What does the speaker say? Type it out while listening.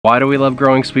Why do we love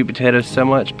growing sweet potatoes so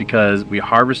much? Because we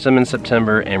harvest them in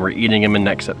September and we're eating them in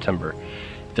next September.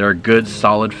 They're a good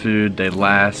solid food, they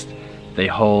last, they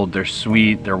hold, they're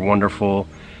sweet, they're wonderful,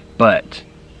 but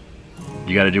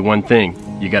you gotta do one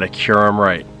thing, you gotta cure them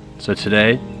right. So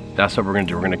today, that's what we're gonna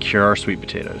do, we're gonna cure our sweet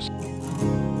potatoes.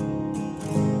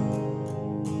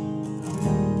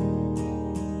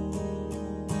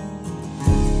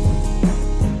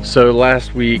 So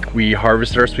last week we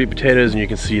harvested our sweet potatoes, and you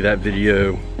can see that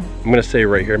video, I'm gonna say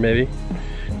right here maybe.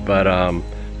 But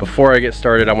before I get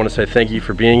started, I wanna say thank you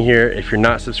for being here. If you're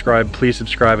not subscribed, please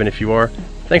subscribe, and if you are,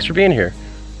 thanks for being here.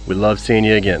 We love seeing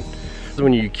you again.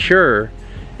 When you cure,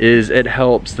 it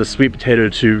helps the sweet potato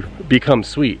to become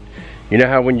sweet. You know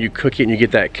how when you cook it and you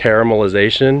get that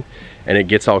caramelization and it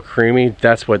gets all creamy?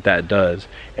 That's what that does.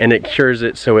 And it cures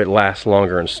it so it lasts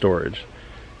longer in storage.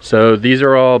 So these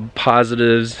are all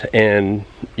positives and,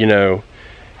 you know,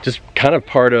 just kind of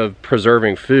part of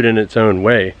preserving food in its own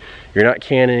way. You're not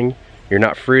canning, you're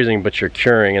not freezing, but you're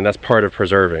curing, and that's part of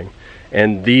preserving.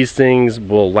 And these things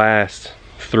will last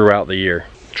throughout the year.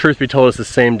 Truth be told, it's the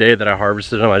same day that I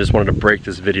harvested them. I just wanted to break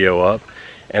this video up.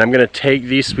 And I'm gonna take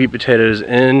these sweet potatoes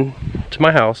in to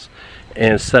my house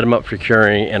and set them up for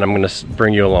curing, and I'm gonna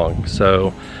bring you along.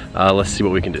 So let's see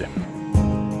what we can do.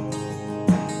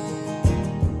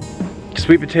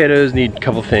 Sweet potatoes need a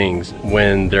couple things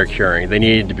when they're curing. They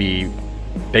need to be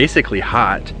basically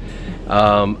hot,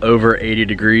 over 80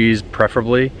 degrees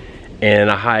preferably, and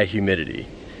a high humidity.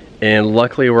 And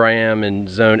luckily where I am in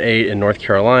zone 8 in North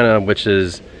Carolina, which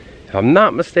is, if I'm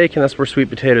not mistaken, that's where sweet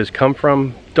potatoes come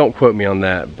from. Don't quote me on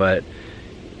that, but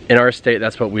in our state,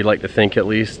 that's what we like to think at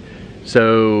least.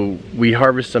 So we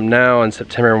harvest them now in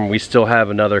September, and we still have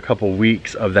another couple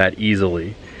weeks of that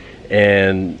easily.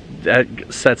 And that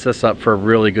sets us up for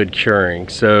really good curing.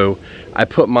 So I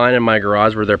put mine in my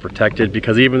garage where they're protected,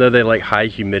 because even though they like high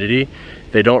humidity,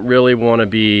 they don't really want to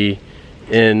be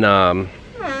in, they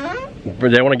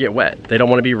want to get wet. They don't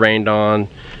want to be rained on.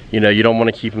 You know, you don't want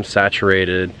to keep them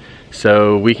saturated.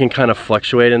 So we can kind of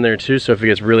fluctuate in there too. So if it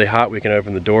gets really hot, we can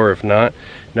open the door. If not,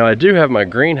 now I do have my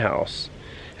greenhouse,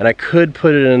 and I could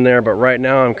put it in there, but right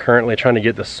now I'm currently trying to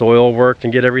get the soil worked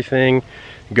and get everything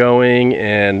going,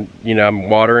 and you know, I'm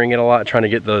watering it a lot, trying to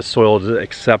get the soil to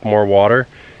accept more water.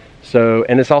 So,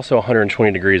 and it's also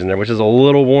 120 degrees in there, which is a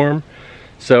little warm,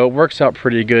 so it works out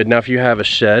pretty good. Now if you have a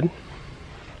shed,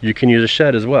 you can use a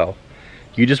shed as well.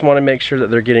 You just want to make sure that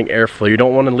they're getting airflow. You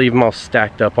don't want to leave them all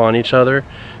stacked up on each other,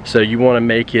 so you want to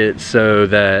make it so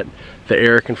that the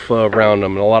air can flow around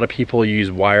them. And a lot of people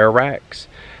use wire racks.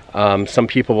 Some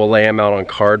people will lay them out on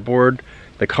cardboard.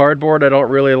 The cardboard I don't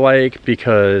really like,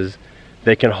 because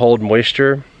they can hold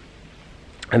moisture,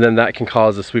 and then that can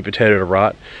cause the sweet potato to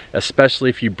rot,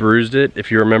 especially if you bruised it, if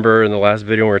you remember in the last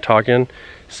video we were talking.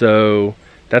 So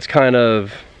that's kind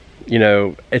of, you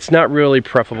know, it's not really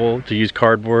preferable to use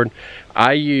cardboard.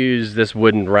 I use this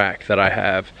wooden rack that I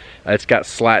have. It's got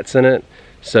slats in it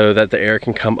so that the air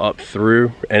can come up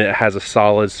through, and it has a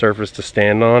solid surface to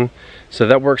stand on. So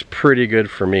that works pretty good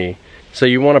for me. So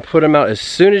you want to put them out as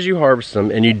soon as you harvest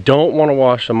them, and you don't want to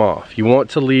wash them off. You want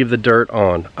to leave the dirt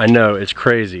on. I know, it's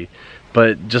crazy,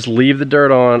 but just leave the dirt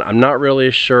on. I'm not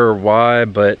really sure why,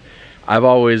 but I've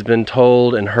always been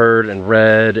told and heard and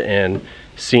read and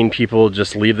seen people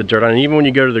just leave the dirt on. And even when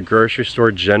you go to the grocery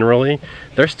store generally,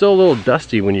 they're still a little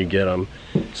dusty when you get them.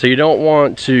 So you don't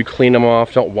want to clean them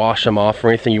off, don't wash them off or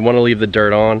anything. You want to leave the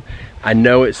dirt on. I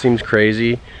know it seems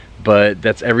crazy, but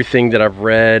that's everything that I've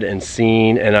read and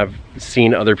seen, and I've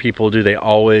seen other people do. They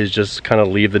always just kind of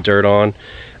leave the dirt on.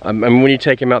 I mean, when you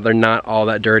take them out, they're not all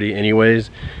that dirty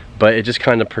anyways, but it just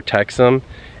kind of protects them.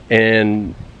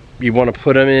 And you want to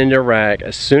put them in your rack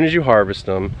as soon as you harvest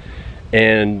them,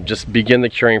 and just begin the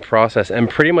curing process, and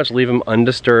pretty much leave them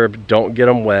undisturbed. Don't get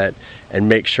them wet, and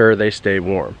make sure they stay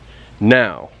warm.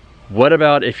 Now, what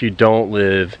about if you don't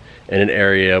live in an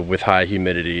area with high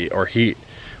humidity or heat?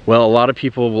 Well, a lot of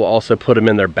people will also put them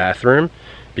in their bathroom,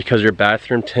 because your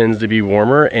bathroom tends to be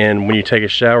warmer, and when you take a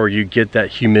shower you get that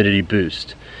humidity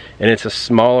boost. And it's a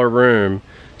smaller room,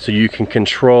 so you can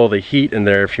control the heat in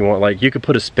there if you want. Like, you could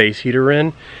put a space heater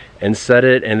in and set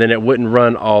it, and then it wouldn't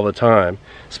run all the time,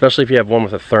 especially if you have one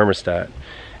with a thermostat.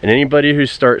 And anybody who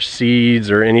starts seeds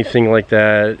or anything like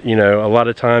that, you know, a lot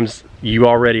of times you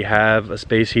already have a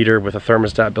space heater with a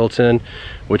thermostat built in,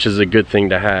 which is a good thing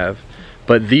to have.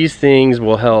 But these things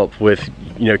will help with,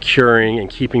 you know, curing and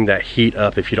keeping that heat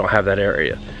up if you don't have that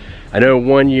area. I know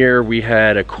one year we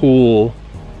had a cool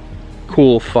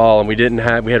fall, and we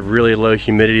had really low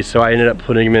humidity, so I ended up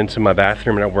putting them into my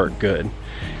bathroom, and it worked good.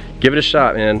 Give it a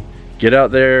shot, man. Get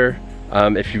out there.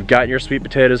 If you've got your sweet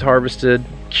potatoes harvested,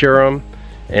 cure them,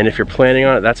 And if you're planning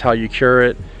on it, that's how you cure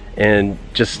it. And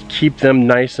just keep them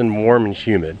nice and warm and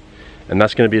humid. And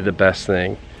that's gonna be the best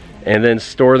thing. And then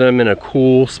store them in a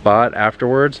cool spot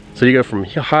afterwards. So you go from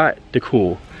hot to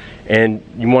cool. And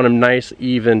you want them nice,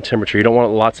 even temperature. You don't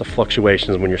want lots of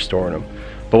fluctuations when you're storing them.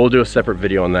 But we'll do a separate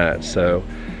video on that. So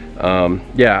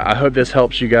yeah, I hope this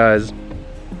helps you guys.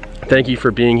 Thank you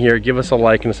for being here. Give us a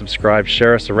like and a subscribe.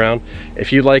 Share us around.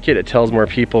 If you like it, it tells more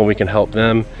people and we can help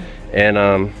them.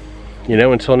 And you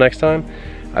know, until next time,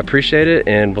 I appreciate it,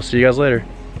 and we'll see you guys later.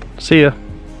 See ya.